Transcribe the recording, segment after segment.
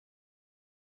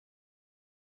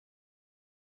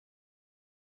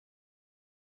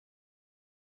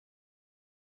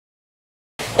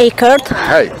Hey Kurt.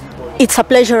 Hey. It's a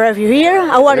pleasure to have you here.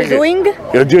 How are you doing?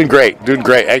 You're doing great.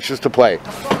 Anxious to play.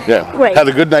 Yeah. Great. Had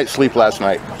a good night's sleep last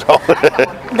night. So.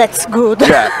 That's good.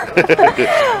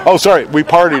 Yeah. Oh, sorry. We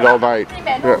partied all night.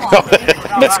 Yeah.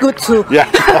 That's good too. Yeah.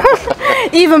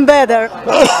 Even better.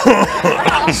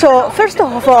 So, first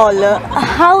of all,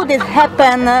 how did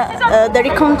happen the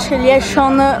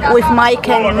reconciliation with Mike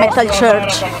and Metal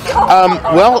Church?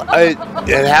 Well,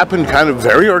 it happened kind of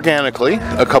very organically.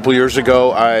 A couple years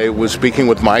ago, I was speaking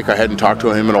with Mike. I hadn't talked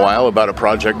to him in a while about a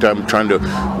project I'm trying to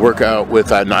work out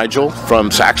with Nigel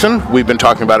from Saxon. We've been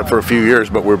talking about it for a few years,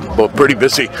 but we're both pretty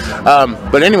busy.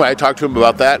 But anyway, I talked to him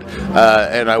about that,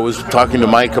 and I was talking to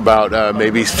Mike about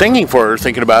maybe singing for her,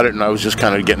 thinking about it, and I was just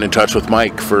kind of getting in touch with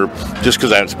Mike just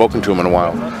because I hadn't spoken to him in a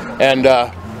while. And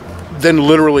then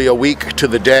literally a week to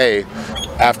the day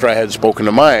after I had spoken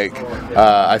to Mike,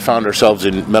 I found ourselves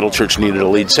in Metal Church needed a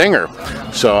lead singer.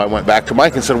 So I went back to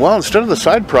Mike and said, well, instead of the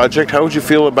side project, how would you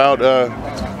feel about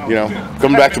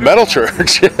coming back to Metal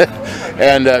Church?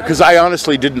 And because I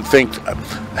honestly didn't think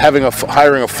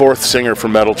hiring a fourth singer for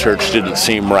Metal Church didn't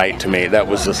seem right to me. That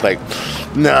was just like,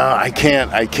 no, I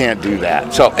can't do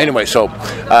that. So anyway, so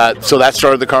that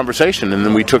started the conversation, and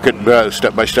then we took it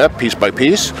step by step, piece by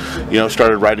piece.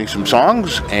 Started writing some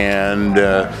songs, and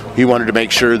he wanted to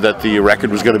make sure that the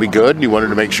record was going to be good. And he wanted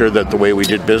to make sure that the way we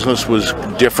did business was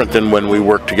different than when we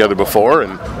worked together before.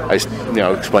 And I,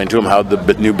 explained to him how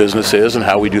the new business is and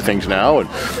how we do things now, and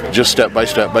just step by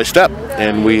step by step.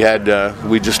 And we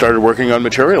just started working on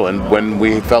material. And when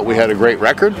we felt we had a great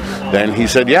record, then he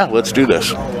said, yeah, let's do this.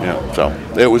 So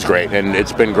it was great, and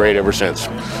it's been great ever since.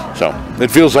 So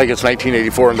it feels like it's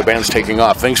 1984 and the band's taking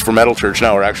off. Things for Metal Church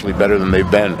now are actually better than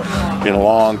they've been in a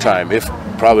long time, if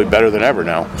probably better than ever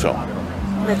now. So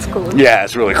that's cool. Yeah,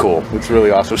 it's really cool. It's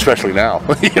really awesome, especially now.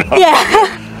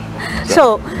 Yeah.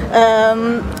 So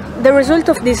the result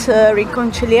of this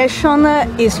reconciliation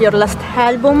is your last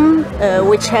album,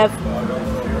 which have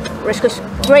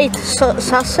great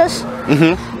success,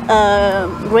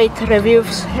 great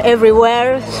reviews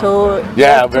everywhere. So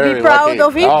yeah, to be proud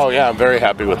of it. Oh yeah, I'm very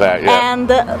happy with that. Yeah. And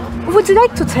would you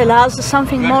like to tell us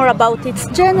something more about its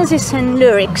genesis and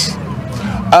lyrics?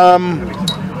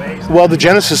 Well, the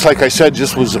genesis, like I said,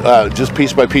 just was just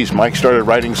piece by piece. Mike started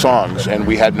writing songs, and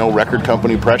we had no record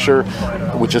company pressure,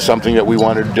 which is something that we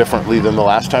wanted differently than the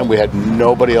last time. We had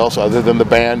nobody else other than the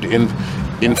band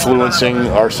influencing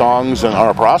our songs and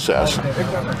our process,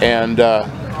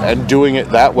 and doing it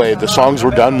that way. The songs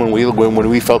were done when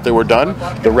we felt they were done.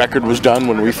 The record was done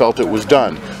when we felt it was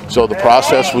done. So the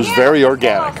process was very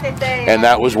organic, and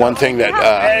that was one thing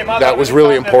that was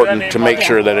really important to make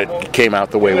sure that it came out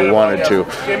the way we wanted to.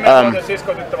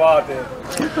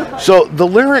 So the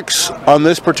lyrics on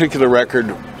this particular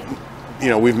record,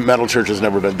 Metal Church has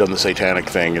never done the satanic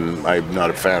thing, and I'm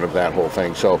not a fan of that whole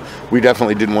thing. So we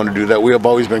definitely didn't want to do that. We have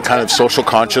always been kind of social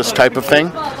conscious type of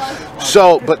thing.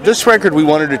 So, but this record we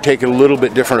wanted to take a little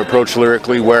bit different approach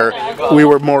lyrically, where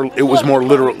it was more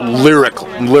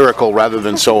lyrical rather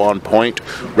than so on point,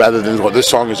 rather than, well, this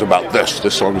song is about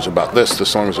this song is about this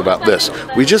song is about this.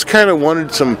 We just kind of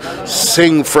wanted some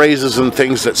sing phrases and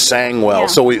things that sang well,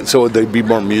 so they'd be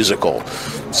more musical.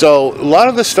 So a lot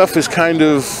of the stuff is kind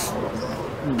of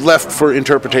left for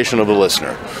interpretation of the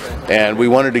listener, and we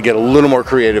wanted to get a little more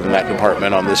creative in that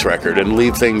department on this record and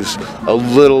leave things a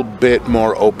little bit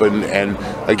more open, and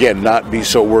again, not be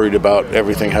so worried about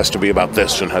everything has to be about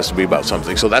this and has to be about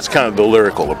something. So that's kind of the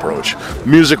lyrical approach.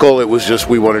 Musical, it was just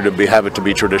we wanted to have it to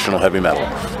be traditional heavy metal,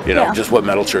 just what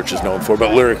Metal Church is known for,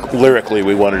 but lyrically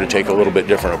we wanted to take a little bit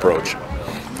different approach.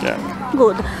 Yeah.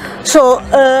 Good. So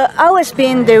how has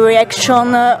been the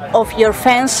reaction of your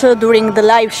fans during the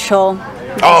live show?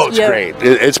 Oh, it's great.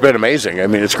 It's been amazing. I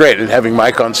mean, it's great. And having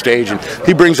Mike on stage, and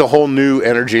he brings a whole new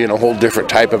energy and a whole different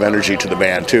type of energy to the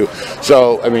band, too.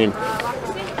 So, I mean,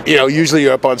 usually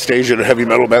you're up on stage at a heavy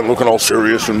metal band looking all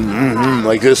serious and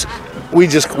like this. We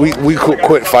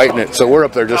quit fighting it, so we're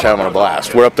up there just having a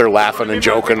blast. We're up there laughing and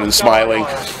joking and smiling.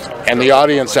 And the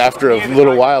audience, after a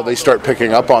little while, they start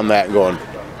picking up on that and going,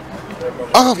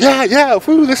 oh yeah,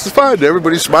 woo, this is fun.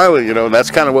 Everybody's smiling, and that's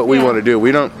kind of what we want to do.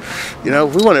 We don't, we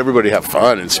want everybody to have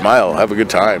fun and smile, have a good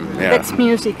time. Yeah. That's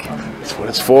music. That's what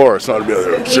it's for. It's not to be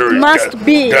serious. It must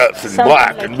be death and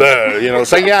black and blah,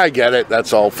 So yeah, I get it.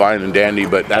 That's all fine and dandy,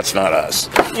 but that's not us.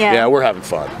 Yeah, we're having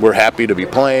fun. We're happy to be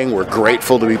playing. We're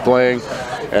grateful to be playing,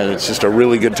 and it's just a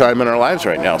really good time in our lives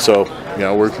right now. So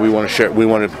we want to share. We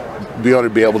want to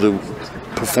be able to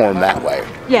perform that way.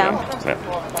 Yeah.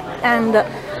 And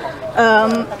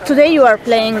today you are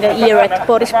playing here at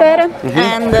Porispere,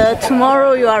 and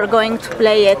tomorrow you are going to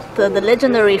play at the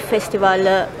legendary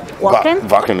festival Wacken.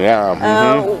 Wacken,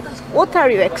 yeah. What are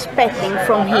you expecting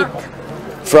from it?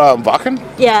 From Wacken?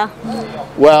 Yeah.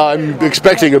 Well, I'm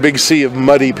expecting a big sea of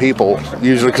muddy people,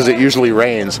 usually because it usually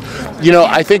rains. You know,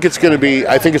 I think it's going to be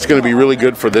really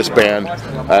good for this band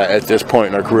at this point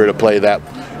in our career to play that,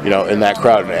 you know, in that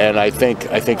crowd. And I think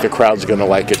the crowd's going to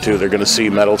like it too. They're going to see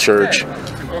Metal Church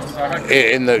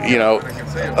in the, you know,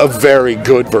 a very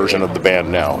good version of the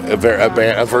band now, a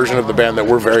version of the band that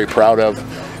we're very proud of.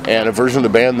 And a version of the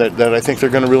band that I think they're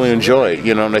going to really enjoy,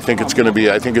 you know, and I think we're going to be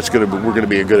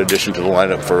a good addition to the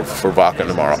lineup for Wacken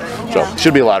tomorrow. So it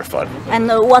should be a lot of fun. And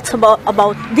what's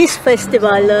about this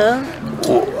festival?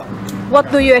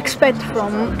 What do you expect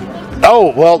from?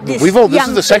 Oh well, this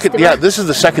is the second. Yeah, this is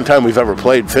the second time we've ever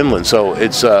played Finland. So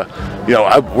it's you know,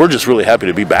 we're just really happy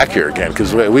to be back here again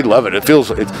because we love it. It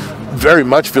very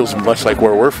much feels much like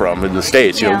where we're from in the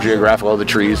States. You know, geographical, all the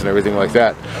trees and everything like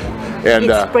that.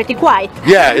 And it's pretty quiet.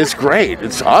 Yeah, it's great.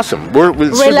 It's awesome. It should be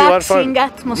a lot of fun. Relaxing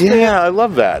atmosphere. Yeah, I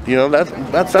love that. You know,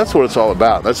 that's what it's all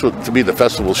about. That's what to me the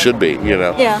festival should be. You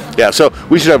know. Yeah. Yeah. So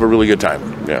we should have a really good time.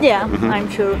 Yeah. Yeah, I'm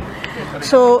sure.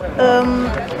 So,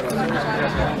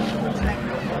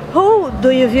 how do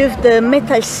you view the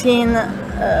metal scene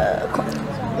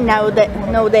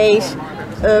nowadays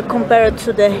compared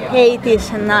to the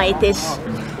 80s and 90s?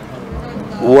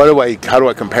 How do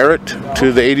I compare it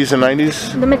to the 80s and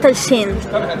 90s? The metal scene.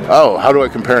 Oh, how do I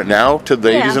compare it now to the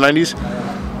 80s and 90s?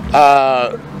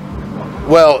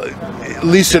 Well, at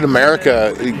least in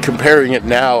America, comparing it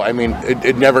now, I mean,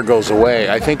 it never goes away.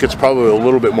 I think it's probably a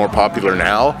little bit more popular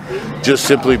now, just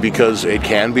simply because it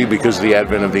can be, because of the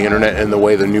advent of the internet and the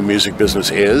way the new music business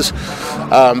is.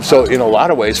 So in a lot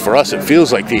of ways, for us, it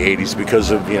feels like the 80s because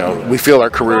of, you know, we feel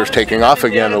our careers taking off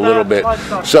again a little bit.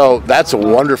 So that's a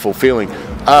wonderful feeling.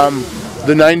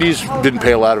 The 90s didn't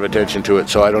pay a lot of attention to it,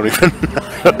 so I don't even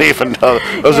know.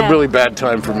 It was a really bad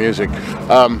time for music.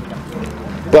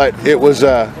 But it was,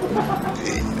 I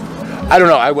don't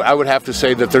know, I would have to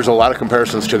say that there's a lot of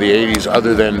comparisons to the 80s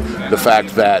other than the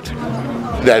fact that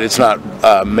it's not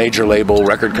a major label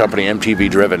record company MTV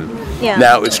driven. Yeah.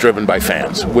 Now it's driven by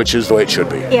fans, which is the way it should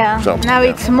be. Yeah. So, now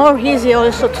it's more easy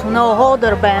also to know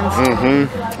other bands.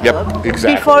 Mm-hmm. Yep,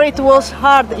 exactly. Before it was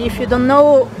hard if you don't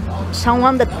know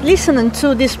someone that listened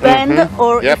to this band,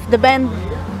 or if the band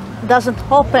doesn't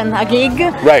open a gig.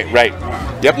 Right.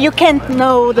 Yep. You can't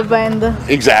know the band.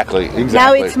 Exactly.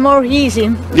 Now it's more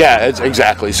easy. Yeah,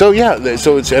 exactly. So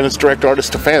it's direct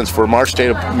artist to fans. From our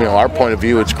state of, you know, our point of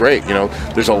view, it's great. You know,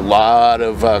 there's a lot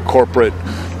of corporate,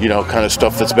 you know, kind of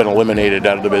stuff that's been eliminated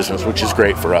out of the business, which is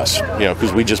great for us. You know,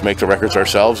 because we just make the records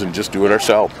ourselves and just do it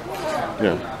ourselves.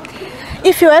 Yeah.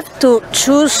 If you have to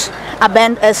choose a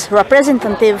band as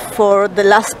representative for the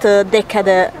last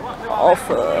decade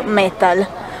of metal,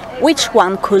 which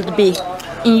one could be,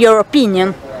 in your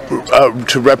opinion?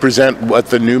 To represent what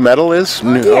the new metal is,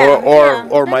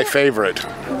 or my favorite,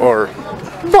 or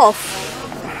both.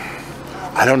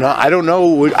 I don't know.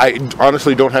 I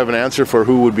honestly don't have an answer for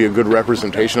who would be a good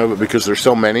representation of it because there's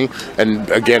so many, and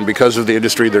again, because of the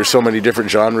industry, there's so many different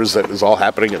genres that is all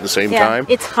happening at the same time.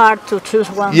 It's hard to choose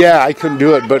one. Yeah, I couldn't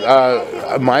do it.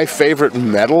 But my favorite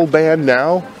metal band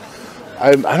now,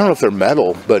 I don't know if they're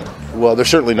metal, but well, they're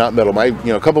certainly not metal.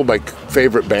 A couple of my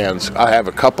favorite bands. I have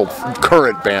a couple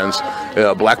current bands.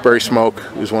 Blackberry Smoke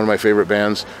is one of my favorite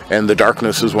bands, and The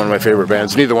Darkness is one of my favorite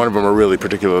bands. Neither one of them are really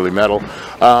particularly metal.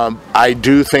 I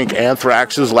do think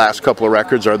Anthrax's last couple of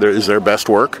records is their best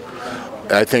work.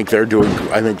 I think they're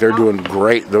doing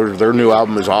great. Their new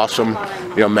album is awesome.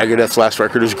 You know, Megadeth's last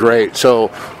record is great.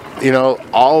 So, you know,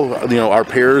 our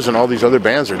peers and all these other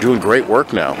bands are doing great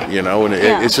work now. You know, and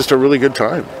it's just a really good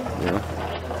time. You know.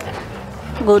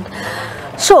 Good.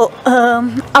 So,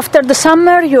 after the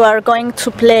summer, you are going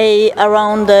to play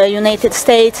around the United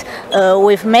States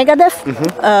with Megadeth.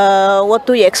 What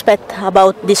do you expect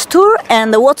about this tour,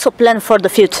 and what's your plan for the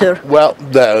future? Well,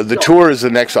 the tour is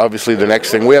obviously the next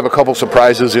thing. We have a couple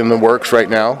surprises in the works right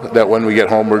now that when we get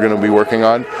home we're going to be working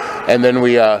on, and then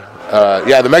we.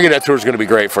 The Megadeth tour is going to be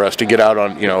great for us to get out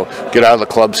on, get out of the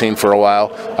club scene for a while.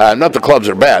 Not the clubs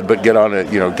are bad, but get on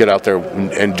it, get out there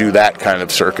and do that kind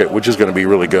of circuit, which is going to be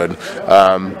really good.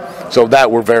 So that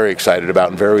we're very excited about,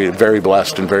 and very, very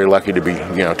blessed and very lucky to be,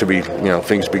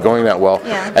 things be going that well.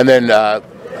 Yeah. And then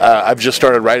I've just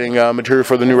started writing material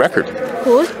for the new record.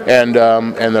 Cool. And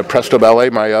the Presto Ballet,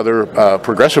 my other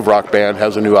progressive rock band,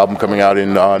 has a new album coming out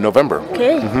in November.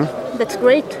 Okay. That's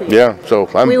great. Yeah, so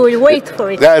we will wait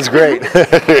for it. That's great.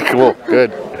 Cool,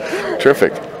 good,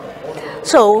 terrific.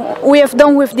 So we have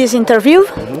done with this interview.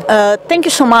 Thank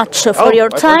you so much for your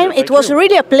time. It was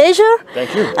really a pleasure.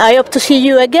 Thank you. I hope to see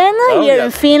you again here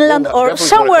in Finland or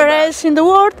somewhere else in the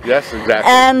world. Yes,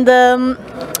 exactly. And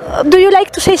do you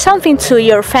like to say something to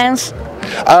your fans?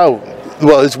 Oh,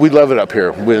 well, we love it up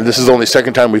here. This is only the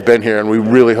second time we've been here, and we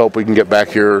really hope we can get back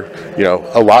here, you know,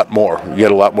 a lot more.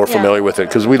 Get a lot more familiar with it,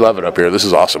 because we love it up here. This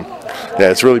is awesome.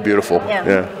 Yeah, it's really beautiful.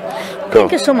 Yeah. Cool.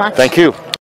 Thank you so much. Thank you.